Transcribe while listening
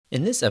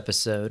In this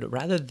episode,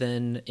 rather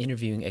than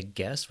interviewing a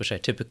guest, which I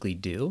typically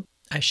do,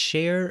 I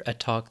share a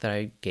talk that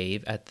I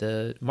gave at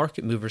the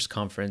Market Movers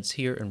Conference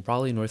here in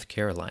Raleigh, North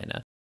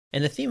Carolina.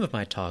 And the theme of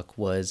my talk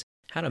was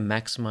how to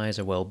maximize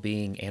our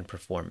well-being and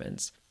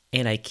performance.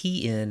 And I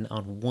key in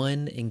on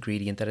one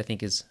ingredient that I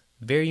think is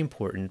very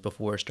important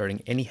before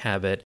starting any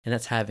habit, and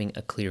that's having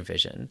a clear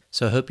vision.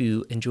 So I hope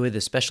you enjoy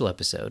this special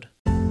episode.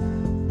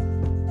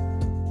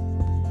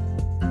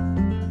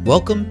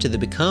 Welcome to the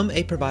Become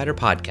a Provider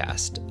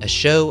podcast, a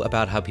show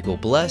about how people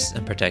bless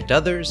and protect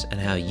others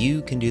and how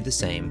you can do the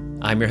same.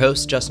 I'm your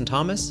host, Justin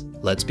Thomas.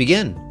 Let's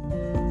begin.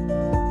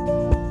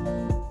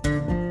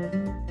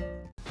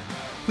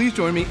 Please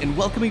join me in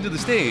welcoming to the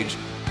stage,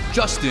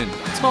 Justin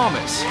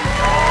Thomas.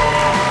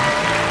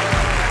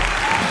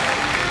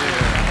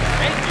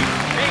 Thank you.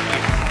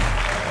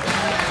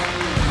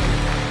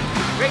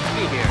 Great to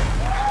be here.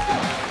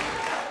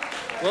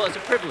 Well, it's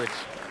a privilege.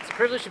 It's a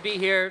privilege to be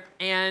here,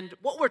 and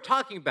what we're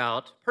talking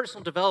about,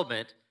 personal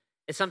development,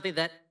 is something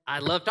that I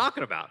love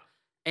talking about.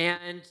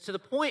 And to the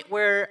point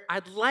where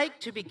I'd like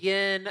to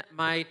begin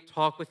my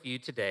talk with you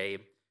today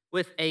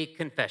with a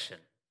confession.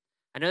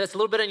 I know that's a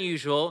little bit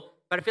unusual,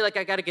 but I feel like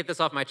I got to get this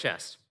off my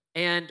chest.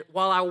 And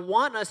while I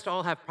want us to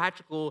all have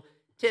practical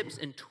tips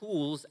and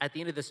tools at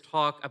the end of this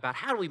talk about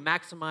how do we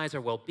maximize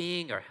our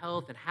well-being, our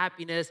health, and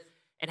happiness,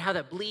 and how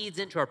that bleeds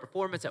into our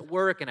performance at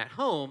work and at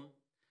home,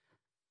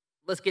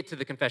 let's get to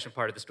the confession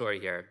part of the story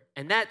here.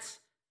 And that's,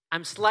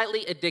 I'm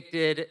slightly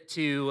addicted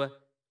to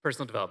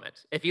personal development.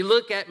 If you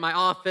look at my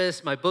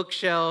office, my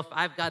bookshelf,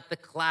 I've got the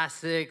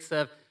classics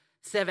of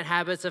 7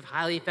 Habits of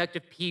Highly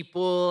Effective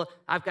People.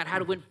 I've got How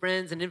to Win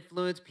Friends and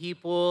Influence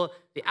People,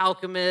 The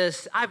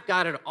Alchemist. I've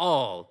got it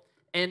all.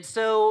 And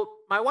so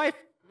my wife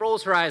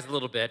rolls her eyes a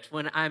little bit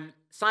when I'm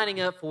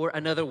signing up for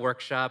another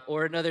workshop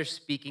or another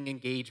speaking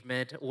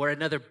engagement or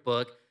another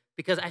book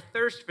because I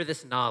thirst for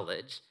this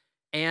knowledge.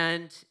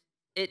 And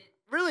it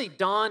really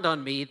dawned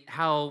on me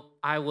how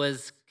I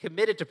was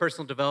committed to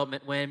personal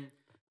development when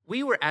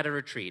we were at a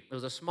retreat. It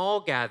was a small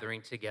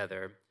gathering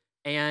together,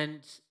 and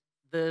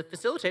the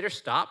facilitator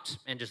stopped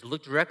and just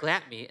looked directly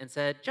at me and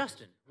said,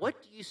 "Justin,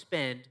 what do you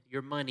spend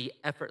your money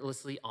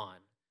effortlessly on?"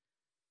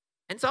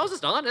 And so I was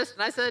just honest,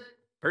 and I said,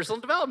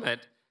 personal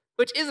development,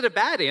 which isn't a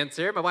bad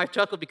answer. My wife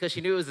chuckled because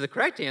she knew it was the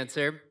correct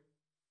answer.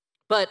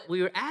 But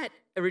we were at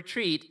a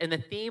retreat, and the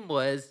theme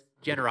was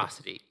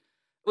generosity,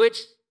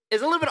 which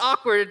is a little bit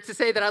awkward to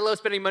say that I love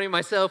spending money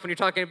myself when you're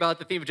talking about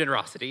the theme of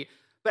generosity.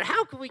 But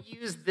how can we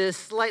use this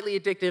slightly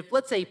addictive,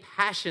 let's say,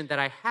 passion that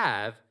I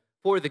have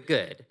for the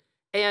good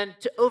and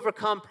to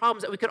overcome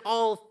problems that we could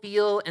all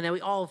feel and that we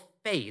all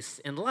face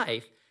in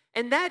life?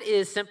 And that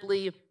is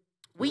simply,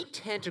 we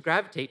tend to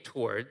gravitate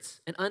towards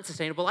an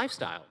unsustainable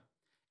lifestyle.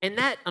 And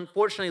that,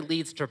 unfortunately,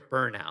 leads to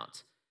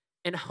burnout.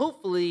 And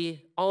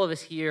hopefully, all of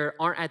us here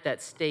aren't at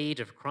that stage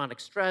of chronic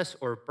stress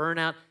or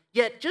burnout.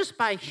 Yet, just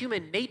by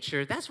human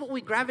nature, that's what we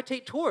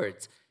gravitate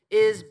towards,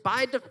 is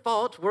by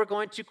default, we're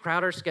going to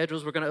crowd our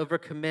schedules, we're going to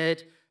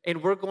overcommit,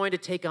 and we're going to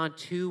take on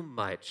too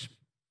much.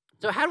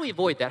 So how do we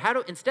avoid that?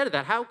 Instead of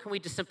that, how can we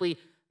just simply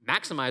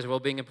maximize our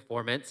well-being and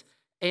performance?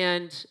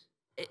 And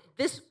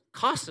this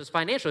costs us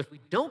financially if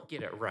we don't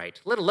get it right,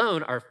 let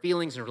alone our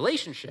feelings and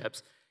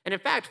relationships. And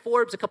in fact,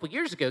 Forbes a couple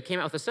years ago came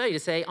out with a study to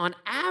say, on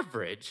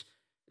average,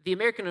 the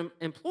American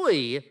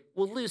employee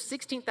will lose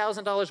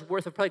 $16,000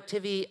 worth of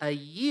productivity a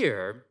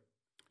year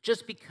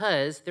just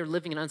because they're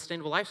living an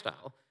unsustainable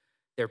lifestyle.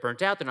 They're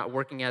burnt out, they're not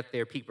working at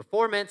their peak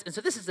performance, and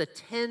so this is a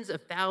tens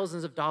of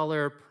thousands of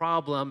dollar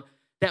problem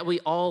that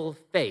we all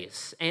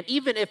face. And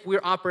even if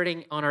we're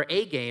operating on our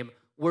A game,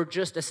 we're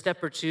just a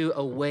step or two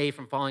away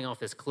from falling off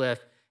this cliff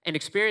and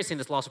experiencing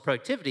this loss of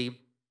productivity,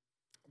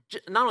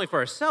 not only for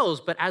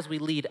ourselves, but as we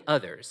lead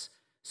others.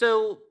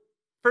 So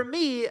for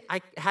me,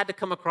 I had to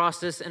come across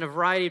this in a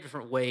variety of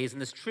different ways,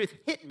 and this truth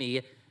hit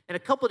me in a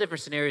couple of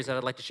different scenarios that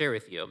I'd like to share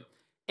with you.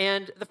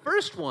 And the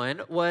first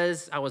one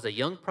was I was a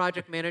young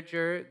project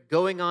manager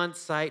going on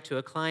site to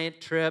a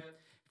client trip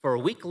for a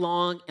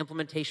week-long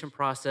implementation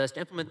process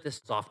to implement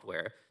this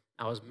software.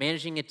 I was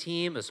managing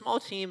a small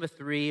team of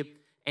 3,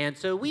 and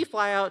so we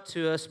fly out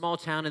to a small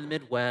town in the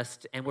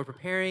Midwest, and we're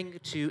preparing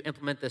to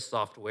implement this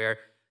software.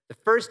 The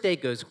first day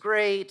goes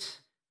great.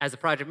 As a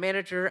project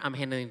manager, I'm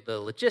handling the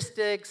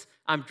logistics.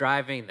 I'm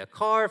driving the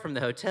car from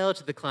the hotel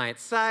to the client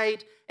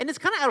site, and it's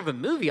kind of out of a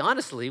movie,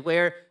 honestly,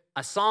 where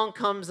a song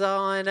comes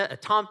on, a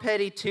Tom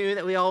Petty tune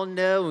that we all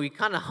know, and we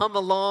kind of hum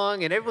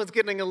along, and everyone's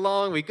getting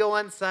along. We go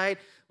on site,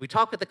 we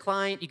talk with the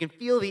client, you can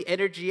feel the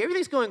energy.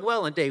 Everything's going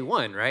well on day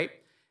 1, right?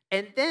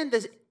 And then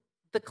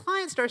the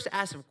client starts to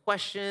ask some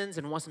questions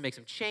and wants to make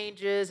some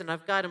changes, and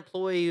I've got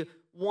employee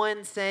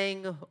 1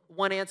 saying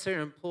one answer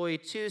and employee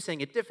 2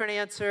 saying a different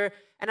answer,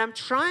 and I'm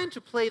trying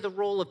to play the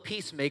role of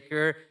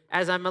peacemaker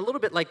as I'm a little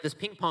bit like this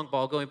ping pong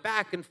ball going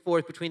back and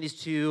forth between these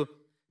 2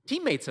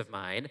 teammates of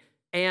mine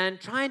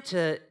and trying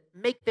to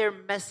make their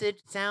message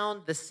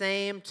sound the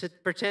same, to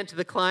pretend to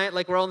the client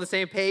like we're all on the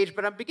same page,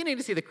 but I'm beginning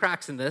to see the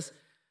cracks in this.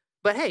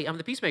 But hey, I'm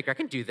the peacemaker. I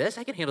can do this.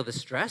 I can handle the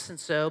stress. And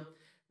so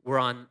we're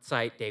on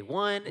site day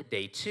 1,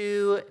 day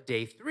 2,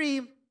 day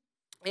 3,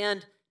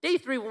 And day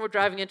 3, when we're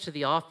driving into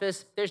the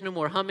office, there's no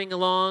more humming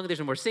along, there's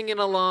no more singing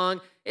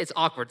along, it's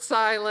awkward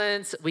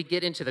silence. We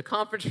get into the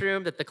conference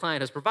room that the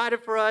client has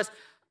provided for us.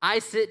 I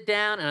sit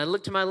down and I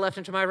look to my left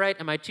and to my right,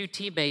 and my 2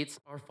 teammates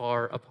are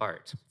far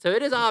apart. So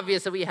it is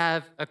obvious that we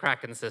have a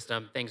crack in the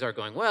system, things are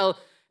going well,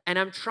 and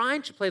I'm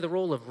trying to play the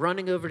role of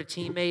running over to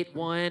teammate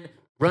 1,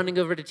 running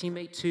over to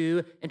teammate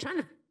 2, and trying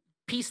to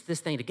piece this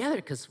thing together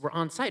because we're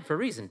on site for a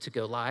reason, to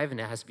go live, and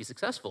it has to be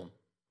successful.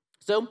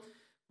 So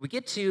we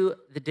get to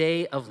the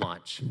day of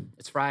launch.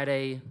 It's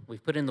Friday,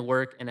 we've put in the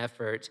work and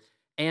effort,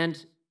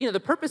 and the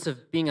purpose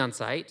of being on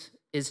site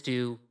is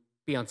to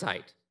be on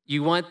site.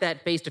 You want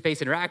that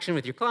face-to-face interaction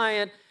with your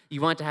client, you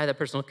want to have that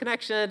personal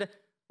connection.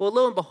 Well,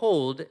 lo and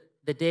behold,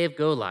 the day of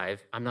go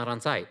live, I'm not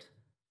on site.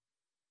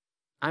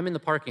 I'm in the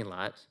parking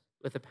lot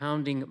with a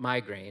pounding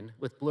migraine,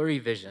 with blurry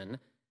vision,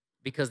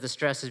 because the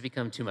stress has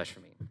become too much for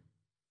me.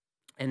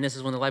 And this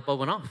is when the light bulb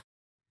went off,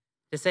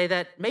 to say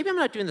that maybe I'm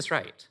not doing this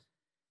right.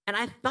 And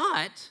I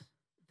thought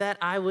that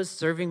I was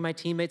serving my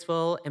teammates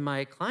well and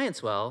my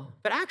clients well,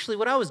 but actually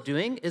what I was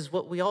doing is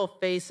what we all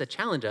face a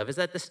challenge of, is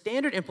that the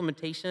standard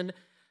implementation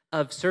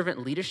of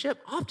servant leadership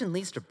often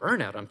leads to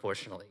burnout,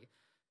 unfortunately.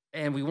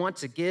 And we want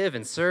to give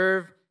and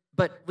serve,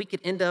 but we could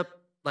end up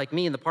like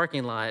me in the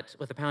parking lot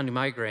with a pounding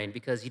migraine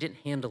because you didn't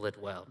handle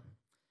it well.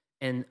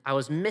 And I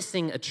was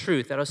missing a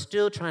truth that I was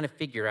still trying to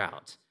figure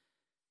out.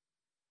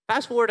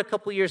 Fast forward a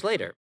couple years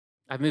later,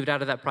 I've moved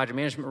out of that project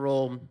management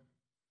role,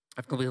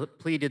 I've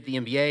completed the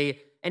MBA,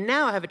 and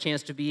now I have a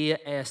chance to be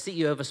a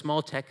CEO of a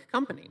small tech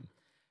company.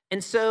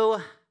 And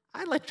so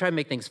I like to try to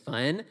make things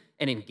fun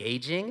and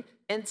engaging,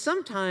 and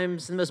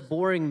sometimes the most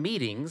boring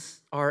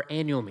meetings are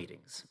annual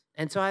meetings.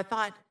 And so I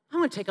thought, I'm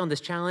gonna take on this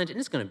challenge, and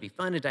it's gonna be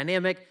fun and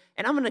dynamic,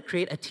 and I'm gonna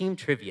create a team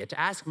trivia to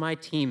ask my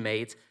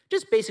teammates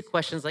just basic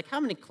questions like, how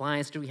many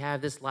clients do we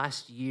have this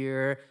last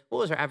year? What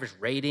was our average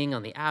rating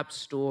on the App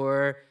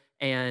Store?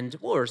 And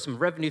what are some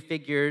revenue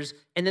figures?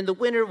 And then the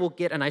winner will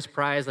get a nice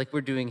prize like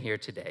we're doing here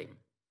today.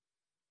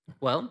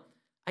 Well,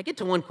 I get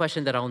to one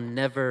question that I'll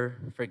never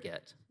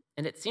forget.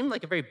 And it seemed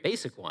like a very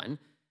basic one.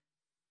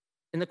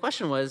 And the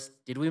question was,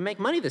 did we make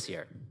money this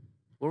year?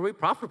 Were we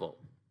profitable?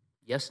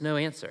 Yes, no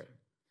answer.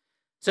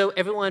 So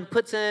everyone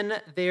puts in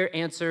their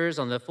answers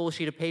on the full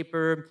sheet of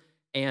paper,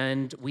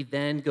 and we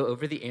then go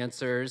over the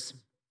answers,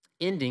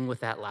 ending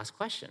with that last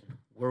question.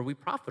 Were we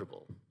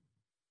profitable?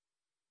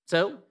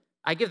 So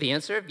I give the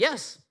answer,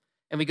 yes.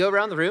 And we go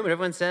around the room and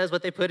everyone says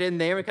what they put in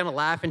there. We kind of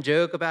laugh and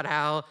joke about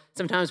how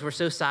sometimes we're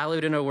so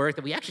siloed in our work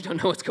that we actually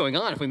don't know what's going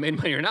on, if we made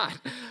money or not.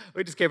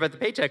 We just care about the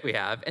paycheck we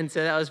have. And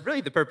so that was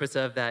really the purpose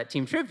of that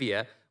team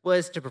trivia,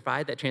 was to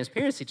provide that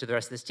transparency to the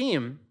rest of this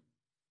team.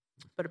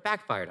 But it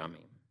backfired on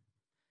me.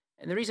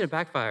 And the reason it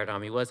backfired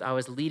on me was I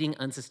was leading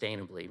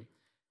unsustainably,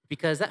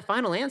 because that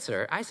final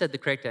answer, I said the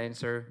correct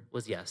answer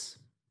was yes.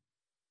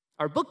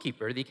 Our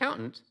bookkeeper, the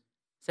accountant,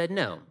 said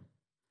no.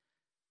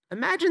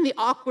 Imagine the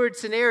awkward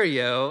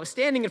scenario,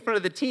 standing in front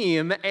of the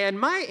team, and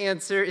my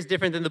answer is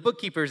different than the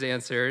bookkeeper's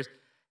answers,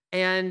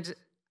 and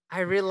I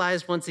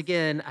realized once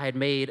again I had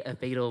made a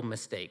fatal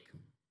mistake.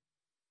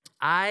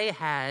 I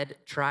had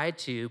tried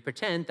to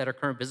pretend that our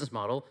current business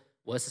model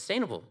was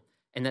sustainable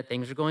and that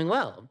things were going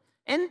well.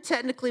 And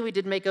technically, we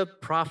did make a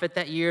profit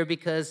that year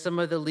because some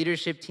of the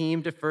leadership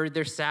team deferred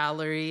their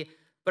salary,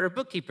 but our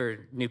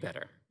bookkeeper knew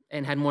better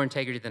and had more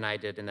integrity than I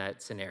did in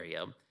that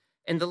scenario.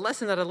 And the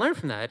lesson that I learned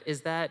from that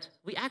is that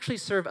we actually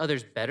serve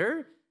others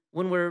better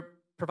when we're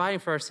providing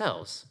for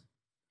ourselves.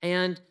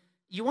 And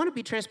you want to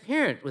be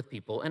transparent with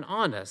people and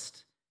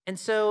honest. And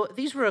so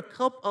these were a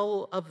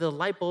couple of the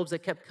light bulbs that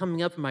kept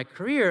coming up in my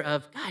career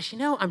of, gosh,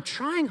 I'm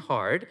trying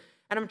hard,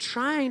 and I'm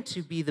trying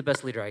to be the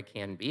best leader I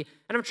can be,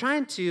 and I'm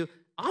trying to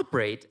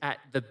operate at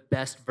the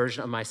best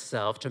version of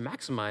myself to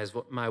maximize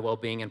my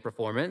well-being and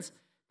performance,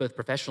 both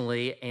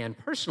professionally and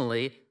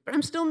personally, but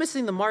I'm still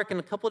missing the mark in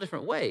a couple of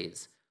different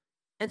ways.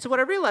 And so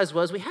what I realized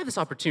was we have this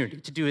opportunity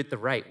to do it the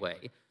right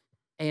way.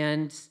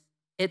 And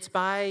it's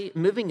by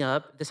moving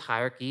up this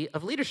hierarchy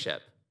of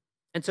leadership.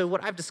 And so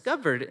what I've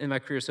discovered in my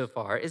career so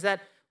far is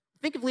that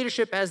think of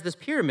leadership as this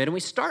pyramid, and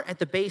we start at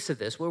the base of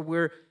this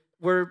where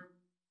we're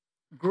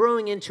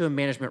growing into a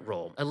management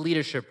role, a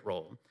leadership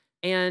role.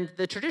 And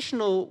the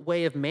traditional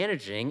way of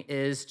managing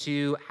is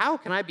to, how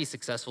can I be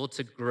successful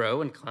to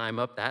grow and climb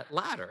up that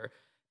ladder?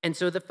 And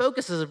so the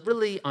focus is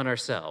really on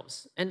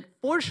ourselves. And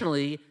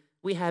fortunately,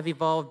 we have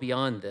evolved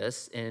beyond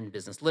this in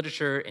business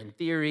literature, in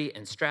theory,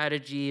 and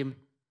strategy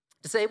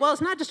to say, well,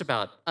 it's not just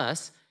about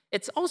us,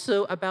 it's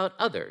also about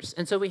others.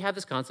 And so we have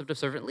this concept of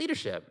servant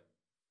leadership.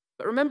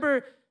 But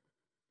remember,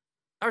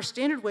 our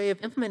standard way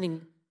of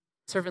implementing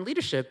servant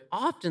leadership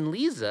often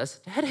leads us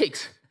to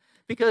headaches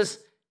because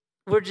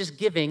we're just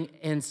giving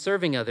and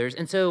serving others.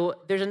 And so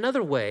there's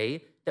another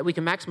way that we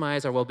can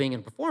maximize our well-being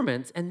and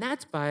performance, and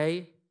that's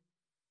by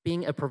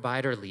being a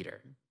provider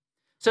leader.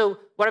 So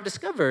what I've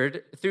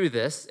discovered through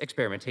this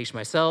experimentation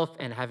myself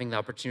and having the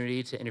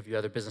opportunity to interview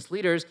other business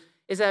leaders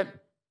is that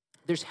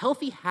there's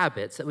healthy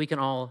habits that we can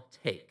all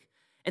take.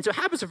 And so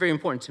habits are very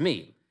important to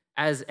me.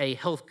 As a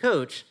health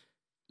coach,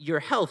 your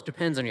health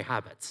depends on your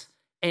habits.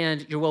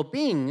 And your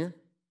well-being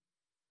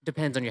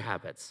depends on your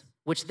habits,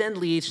 which then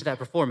leads to that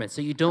performance.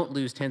 So you don't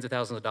lose tens of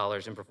thousands of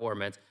dollars in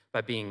performance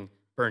by being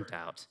burnt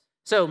out.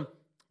 So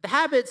the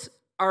habits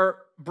are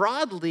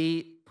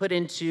broadly put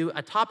into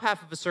a top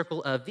half of a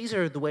circle of these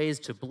are the ways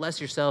to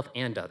bless yourself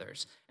and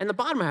others. And the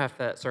bottom half of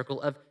that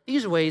circle of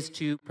these are ways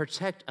to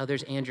protect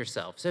others and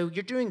yourself. So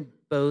you're doing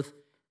both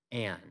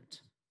and.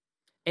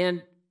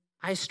 And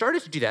I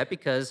started to do that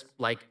because,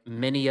 like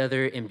many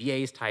other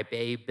MBAs, type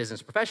A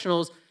business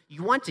professionals,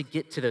 you want to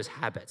get to those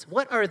habits.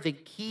 What are the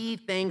key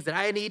things that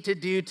I need to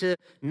do to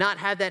not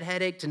have that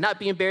headache, to not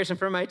be embarrassed in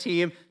front of my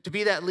team, to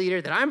be that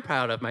leader that I'm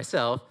proud of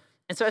myself?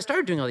 And so I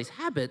started doing all these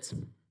habits,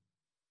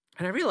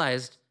 and I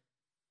realized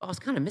I was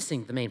kind of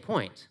missing the main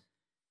point.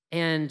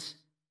 And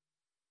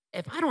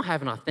if I don't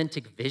have an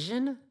authentic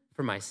vision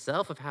for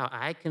myself of how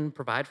I can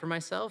provide for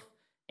myself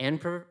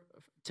and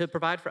to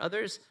provide for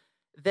others,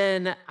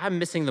 then I'm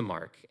missing the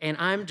mark. And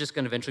I'm just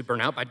going to eventually burn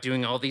out by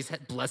doing all these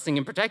blessing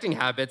and protecting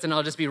habits, and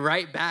I'll just be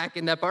right back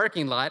in that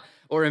parking lot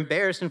or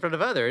embarrassed in front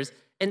of others.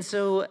 And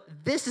so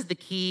this is the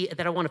key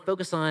that I want to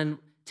focus on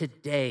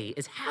today,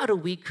 is how do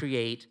we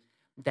create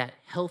that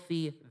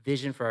healthy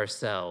vision for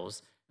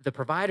ourselves, the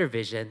provider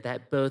vision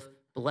that both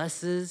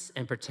blesses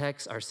and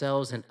protects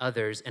ourselves and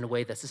others in a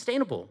way that's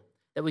sustainable,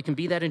 that we can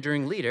be that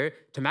enduring leader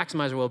to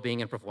maximize our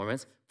well-being and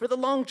performance for the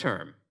long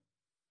term.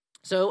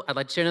 So I'd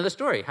like to share another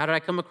story. How did I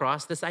come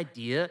across this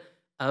idea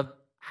of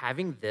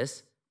having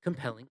this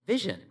compelling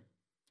vision?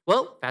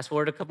 Well, fast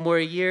forward a couple more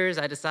years,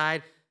 I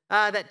decide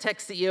that tech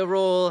CEO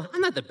role,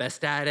 I'm not the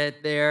best at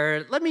it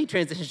there. Let me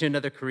transition to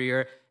another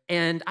career.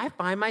 And I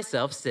find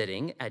myself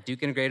sitting at Duke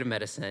Integrative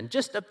Medicine,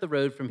 just up the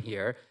road from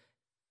here,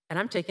 and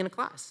I'm taking a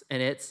class,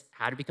 and it's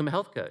how to become a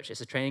health coach.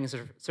 It's a training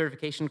and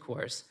certification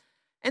course.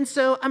 And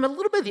so I'm a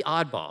little bit of the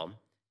oddball.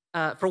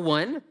 For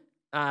one,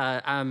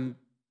 I'm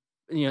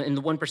in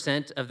the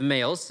 1% of the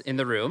males in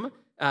the room,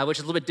 which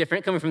is a little bit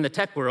different coming from the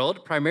tech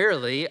world,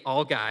 primarily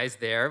all guys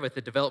there with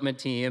the development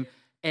team.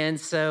 And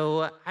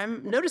so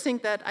I'm noticing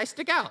that I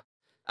stick out.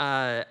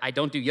 I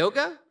don't do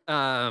yoga.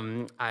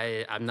 I'm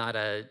not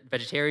a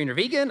vegetarian or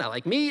vegan. I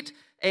like meat.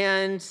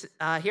 And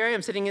here I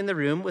am sitting in the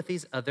room with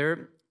these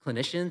other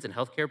clinicians and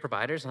healthcare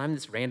providers, and I'm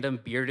this random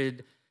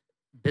bearded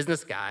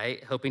business guy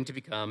hoping to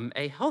become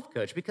a health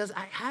coach because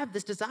I have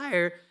this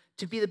desire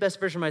to be the best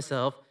version of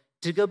myself,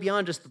 to go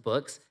beyond just the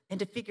books,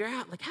 and to figure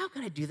out, like, how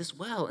can I do this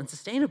well and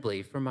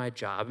sustainably for my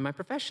job and my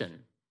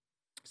profession?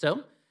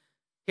 So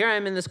here I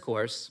am in this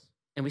course,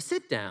 and we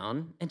sit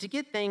down, and to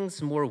get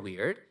things more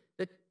weird,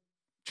 the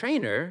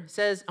trainer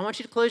says, I want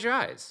you to close your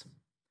eyes.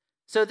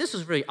 So this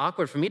was really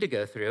awkward for me to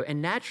go through,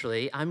 and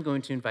naturally, I'm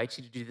going to invite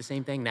you to do the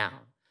same thing now.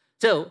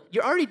 So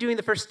you're already doing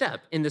the first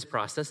step in this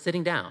process,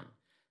 sitting down.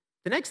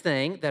 The next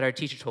thing that our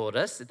teacher told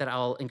us that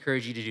I'll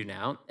encourage you to do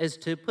now is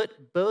to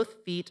put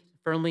both feet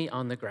firmly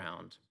on the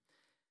ground.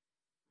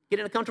 Get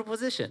in a comfortable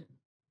position.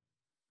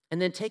 And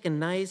then take a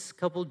nice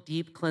couple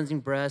deep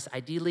cleansing breaths,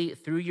 ideally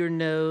through your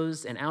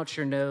nose and out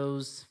your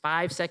nose,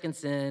 5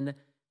 seconds in,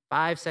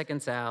 5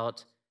 seconds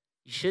out.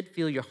 You should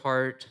feel your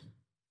heart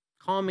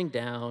calming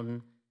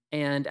down.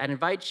 And I'd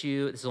invite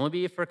you, this will only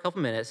be for a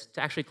couple minutes,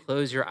 to actually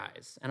close your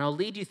eyes. And I'll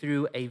lead you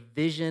through a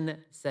vision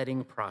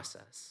setting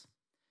process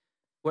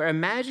where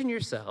imagine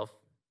yourself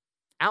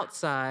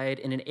outside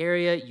in an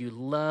area you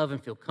love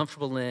and feel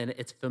comfortable in.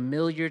 It's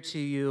familiar to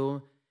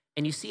you,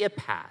 and you see a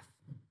path.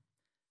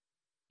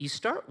 You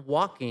start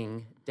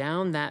walking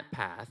down that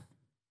path,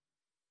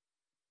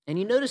 and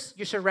you notice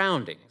your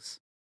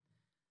surroundings.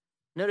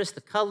 Notice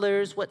the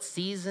colors. What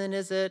season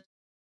is it?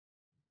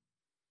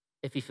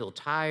 If you feel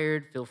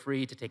tired, feel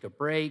free to take a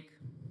break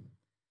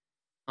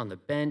on the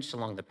bench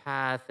along the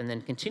path, and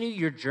then continue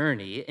your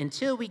journey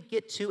until we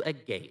get to a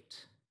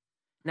gate.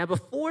 Now,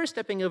 before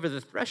stepping over the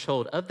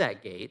threshold of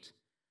that gate,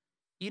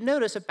 you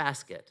notice a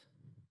basket.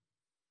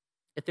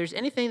 If there's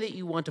anything that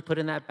you want to put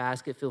in that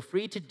basket, feel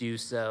free to do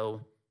so,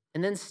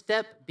 and then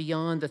step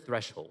beyond the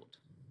threshold.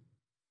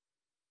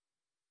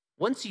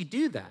 Once you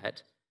do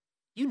that,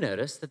 you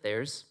notice that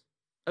there's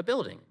a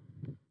building.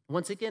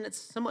 Once again, it's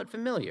somewhat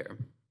familiar.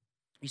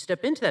 You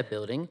step into that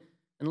building,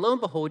 and lo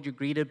and behold, you're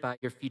greeted by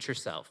your future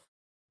self.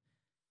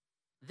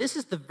 This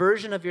is the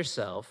version of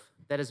yourself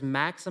that is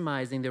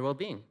maximizing their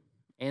well-being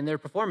and their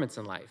performance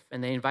in life.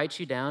 And they invite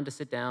you down to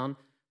sit down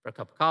for a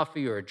cup of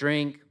coffee or a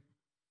drink,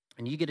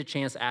 and you get a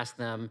chance to ask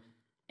them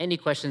any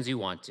questions you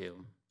want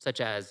to, such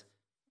as,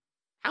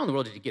 how in the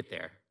world did you get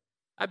there?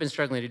 I've been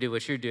struggling to do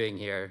what you're doing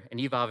here, and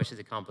you've obviously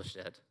accomplished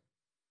it.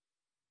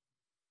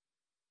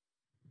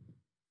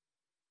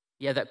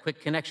 You have that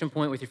quick connection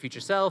point with your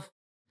future self.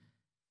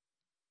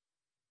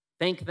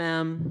 Thank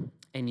them,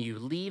 and you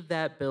leave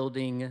that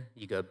building.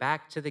 You go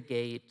back to the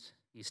gate.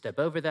 You step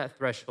over that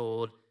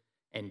threshold,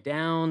 and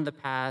down the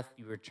path,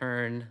 you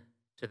return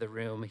to the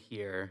room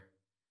here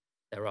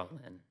that we're all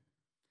in.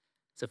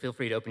 So feel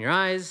free to open your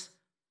eyes.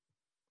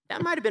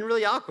 That might have been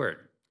really awkward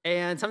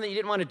and something you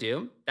didn't want to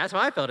do. That's how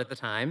I felt at the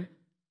time.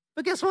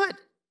 But guess what?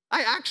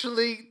 I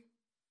actually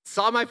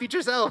saw my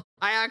future self.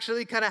 I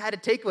actually kind of had a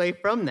takeaway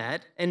from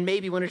that, and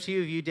maybe one or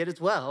two of you did as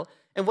well.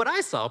 And what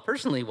I saw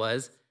personally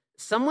was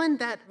someone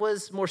that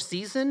was more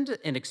seasoned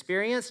and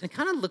experienced and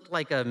kind of looked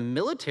like a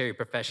military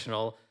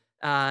professional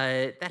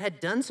that had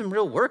done some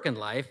real work in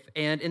life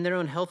and in their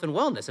own health and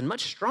wellness and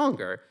much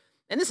stronger.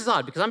 And this is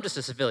odd because I'm just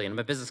a civilian. I'm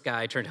a business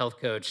guy turned health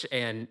coach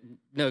and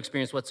no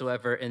experience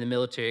whatsoever in the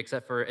military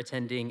except for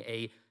attending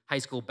a high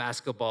school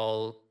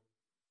basketball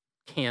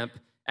camp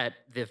at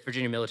the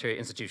Virginia Military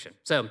Institution.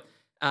 So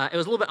it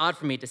was a little bit odd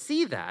for me to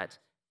see that.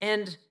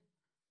 And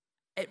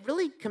it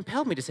really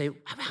compelled me to say,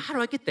 how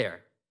do I get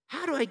there?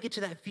 How do I get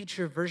to that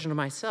future version of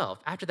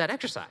myself after that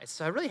exercise?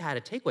 So I really had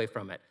a takeaway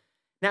from it.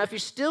 Now, if you're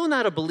still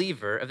not a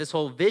believer of this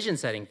whole vision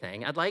setting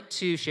thing, I'd like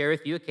to share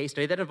with you a case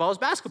study that involves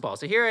basketball.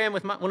 So here I am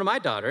with one of my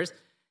daughters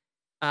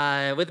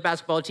with the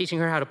basketball, teaching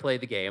her how to play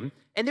the game.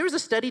 And there was a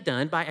study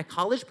done by a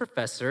college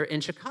professor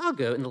in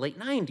Chicago in the late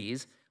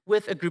 90s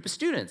with a group of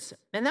students.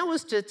 And that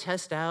was to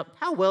test out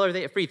how well are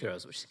they at free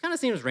throws, which kind of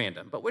seems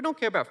random. But we don't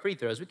care about free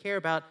throws. We care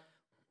about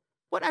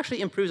what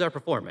actually improves our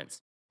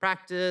performance.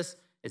 Practice,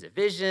 is it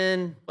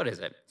vision, what is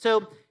it?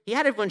 So he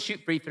had everyone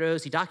shoot free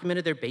throws, he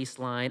documented their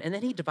baseline, and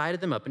then he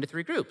divided them up into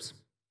 3 groups.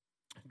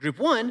 Group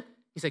 1,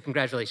 he said,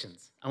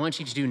 congratulations, I want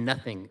you to do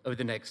nothing over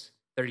the next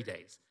 30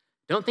 days.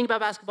 Don't think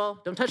about basketball,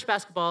 don't touch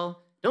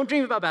basketball, don't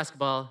dream about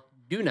basketball,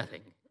 do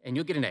nothing, and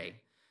you'll get an A.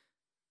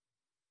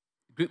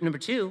 Group number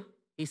 2,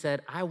 he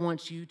said, I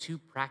want you to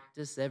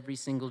practice every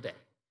single day.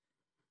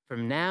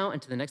 From now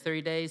until the next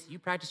 30 days, you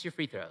practice your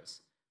free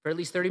throws for at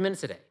least 30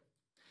 minutes a day.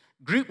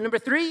 Group number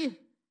 3,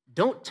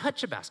 don't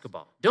touch a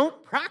basketball.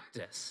 Don't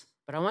practice.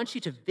 But I want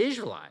you to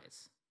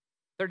visualize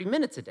 30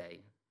 minutes a day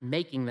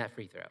making that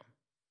free throw.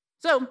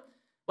 So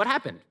what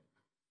happened?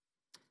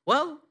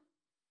 Well,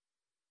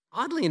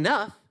 oddly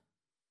enough,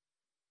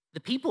 the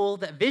people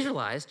that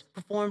visualized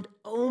performed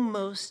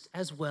almost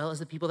as well as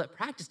the people that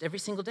practiced every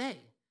single day.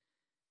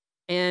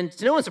 And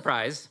to no one's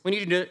surprise, when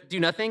you do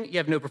nothing, you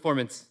have no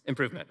performance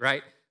improvement,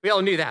 right? We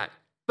all knew that.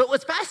 But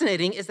what's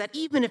fascinating is that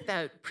even if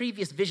that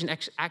previous vision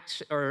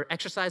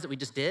exercise that we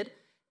just did,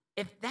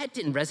 if that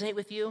didn't resonate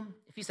with you,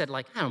 if you said,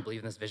 like, I don't believe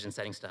in this vision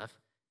setting stuff,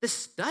 this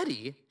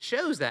study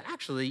shows that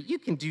actually you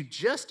can do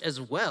just as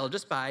well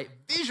just by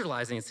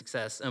visualizing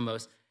success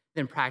almost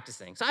than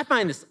practicing. So I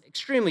find this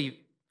extremely,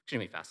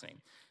 extremely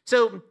fascinating.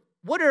 So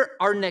what are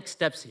our next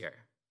steps here?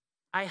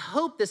 I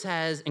hope this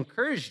has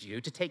encouraged you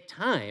to take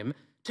time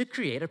to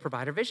create a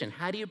provider vision.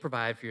 How do you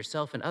provide for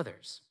yourself and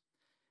others?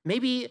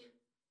 Maybe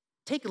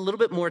take a little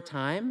bit more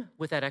time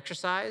with that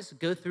exercise,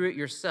 go through it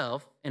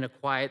yourself in a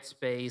quiet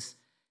space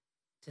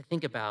to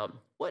think about,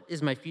 what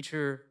is my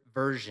future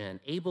version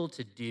able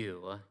to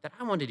do that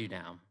I want to do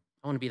now?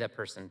 I want to be that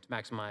person to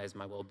maximize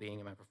my well-being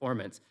and my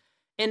performance.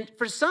 And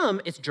for some,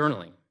 it's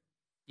journaling.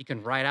 You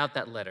can write out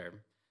that letter.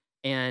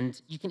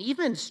 And you can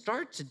even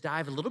start to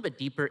dive a little bit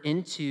deeper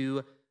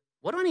into,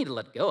 what do I need to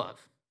let go of?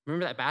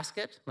 Remember that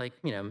basket? Like,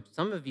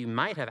 some of you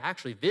might have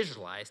actually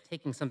visualized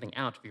taking something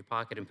out of your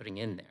pocket and putting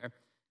in there.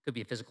 Could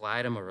be a physical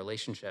item or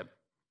relationship.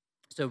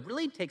 So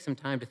really take some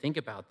time to think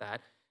about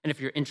that. And if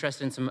you're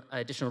interested in some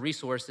additional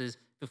resources,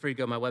 feel free to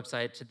go to my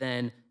website to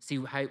then see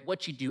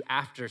what you do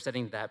after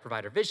setting that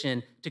provider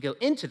vision to go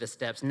into the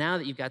steps now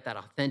that you've got that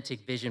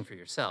authentic vision for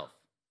yourself.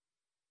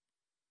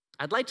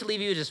 I'd like to leave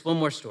you with just one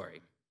more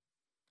story.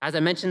 As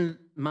I mentioned,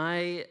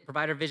 my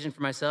provider vision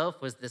for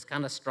myself was this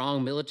kind of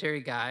strong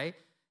military guy,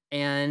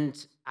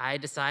 and I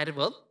decided,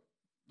 well,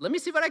 let me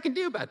see what I can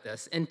do about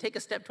this and take a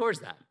step towards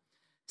that.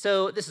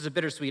 So this is a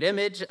bittersweet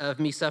image of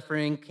me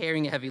suffering,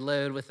 carrying a heavy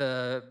load with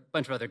a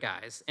bunch of other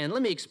guys. And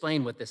let me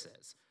explain what this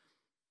is.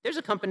 There's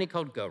a company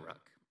called GoRuck,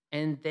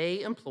 and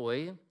they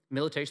employ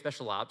military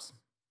special ops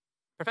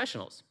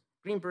professionals,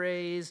 Green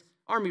Berets,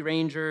 Army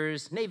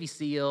Rangers, Navy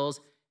SEALs,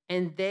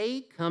 and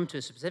they come to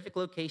a specific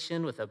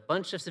location with a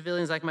bunch of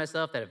civilians like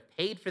myself that have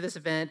paid for this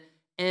event,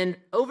 and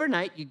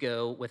overnight you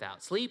go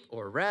without sleep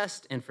or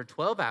rest, and for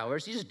 12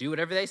 hours you just do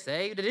whatever they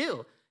say to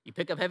do. You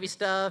pick up heavy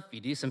stuff,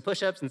 you do some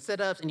push-ups and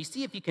sit-ups, and you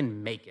see if you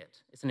can make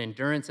it. It's an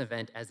endurance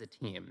event as a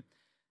team.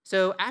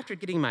 So after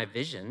getting my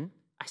vision,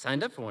 I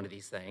signed up for one of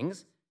these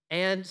things,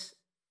 and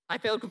I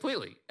failed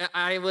completely.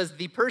 I was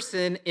the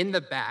person in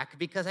the back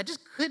because I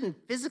just couldn't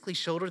physically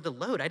shoulder the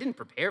load. I didn't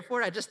prepare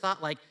for it. I just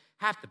thought, like,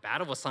 half the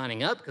battle was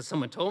signing up because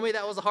someone told me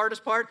that was the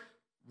hardest part.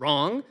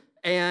 Wrong.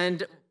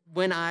 And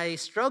when I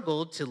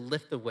struggled to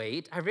lift the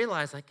weight, I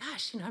realized, like,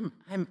 gosh,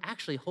 I'm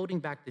actually holding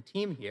back the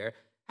team here.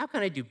 How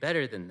can I do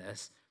better than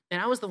this? And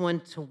I was the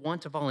one to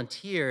want to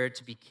volunteer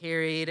to be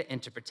carried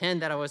and to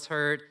pretend that I was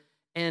hurt,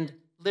 and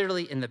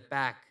literally in the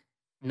back,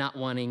 not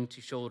wanting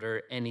to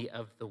shoulder any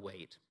of the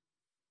weight.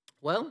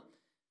 Well,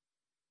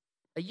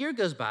 a year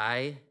goes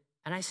by,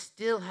 and I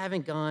still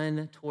haven't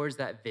gone towards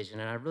that vision,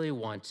 and I really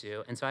want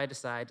to, and so I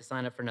decide to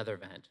sign up for another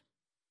event.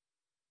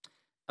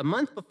 A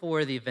month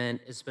before the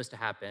event is supposed to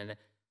happen,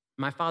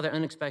 my father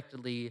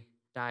unexpectedly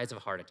dies of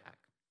a heart attack.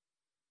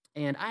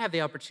 And I have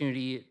the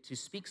opportunity to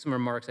speak some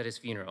remarks at his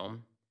funeral.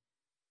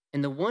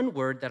 And the one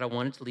word that I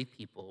wanted to leave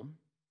people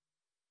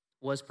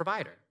was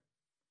provider.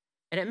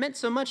 And it meant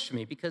so much to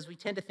me because we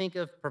tend to think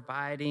of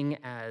providing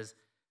as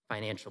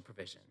financial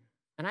provision.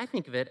 And I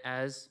think of it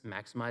as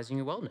maximizing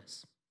your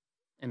wellness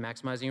and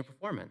maximizing your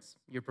performance.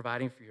 You're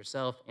providing for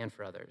yourself and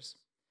for others.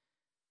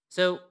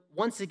 So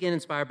once again,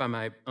 inspired by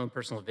my own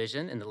personal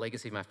vision and the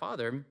legacy of my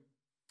father,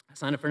 I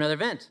signed up for another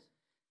event.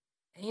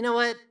 And you know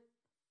what?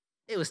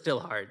 It was still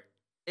hard.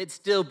 It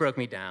still broke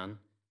me down.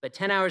 But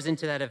 10 hours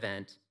into that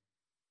event,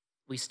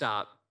 we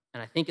stop,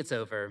 and I think it's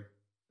over.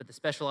 But the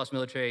Special Ops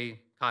military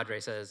cadre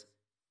says,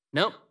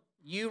 nope,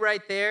 you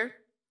right there,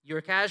 you're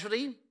a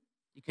casualty.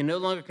 You can no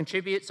longer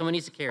contribute. Someone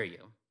needs to carry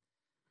you.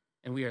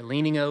 And we are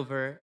leaning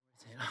over,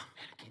 saying, oh,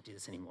 man, I can't do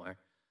this anymore.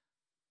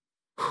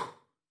 Whew.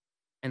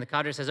 And the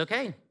cadre says,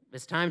 okay,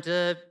 it's time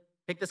to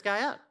pick this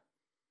guy up.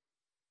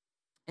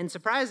 And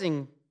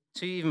surprising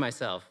to even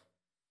myself,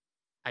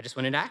 I just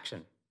went into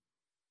action.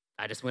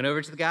 I just went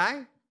over to the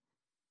guy,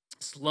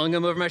 slung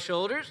him over my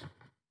shoulders,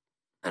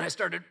 and I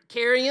started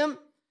carrying him,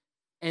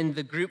 and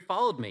the group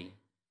followed me.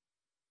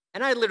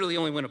 And I literally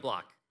only went a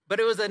block, but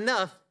it was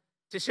enough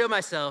to show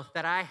myself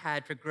that I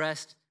had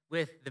progressed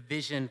with the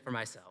vision for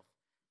myself,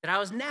 that I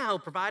was now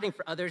providing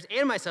for others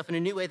and myself in a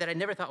new way that I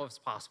never thought was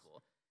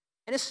possible.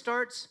 And it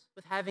starts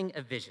with having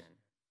a vision.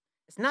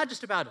 It's not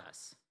just about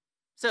us.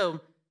 So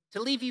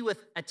to leave you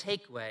with a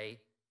takeaway,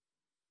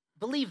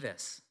 believe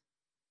this,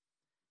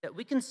 that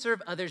we can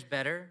serve others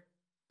better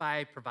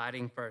by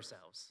providing for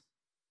ourselves.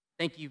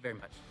 Thank you very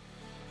much.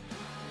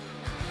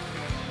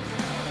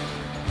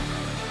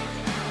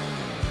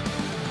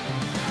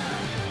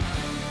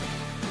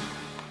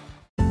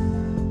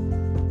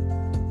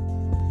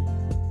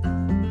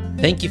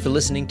 Thank you for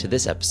listening to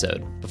this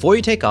episode. Before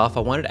you take off, I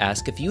wanted to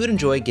ask if you would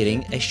enjoy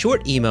getting a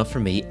short email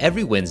from me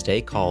every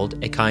Wednesday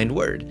called A Kind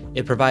Word.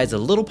 It provides a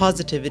little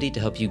positivity to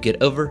help you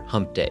get over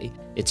hump day.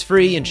 It's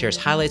free and shares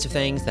highlights of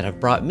things that have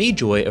brought me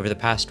joy over the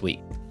past week.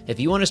 If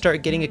you want to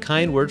start getting a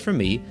kind word from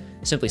me,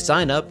 simply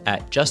sign up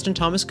at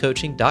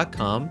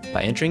justinthomascoaching.com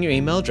by entering your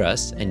email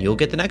address and you'll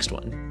get the next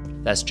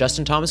one. That's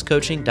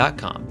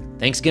justinthomascoaching.com.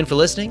 Thanks again for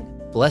listening.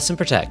 Bless and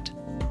protect.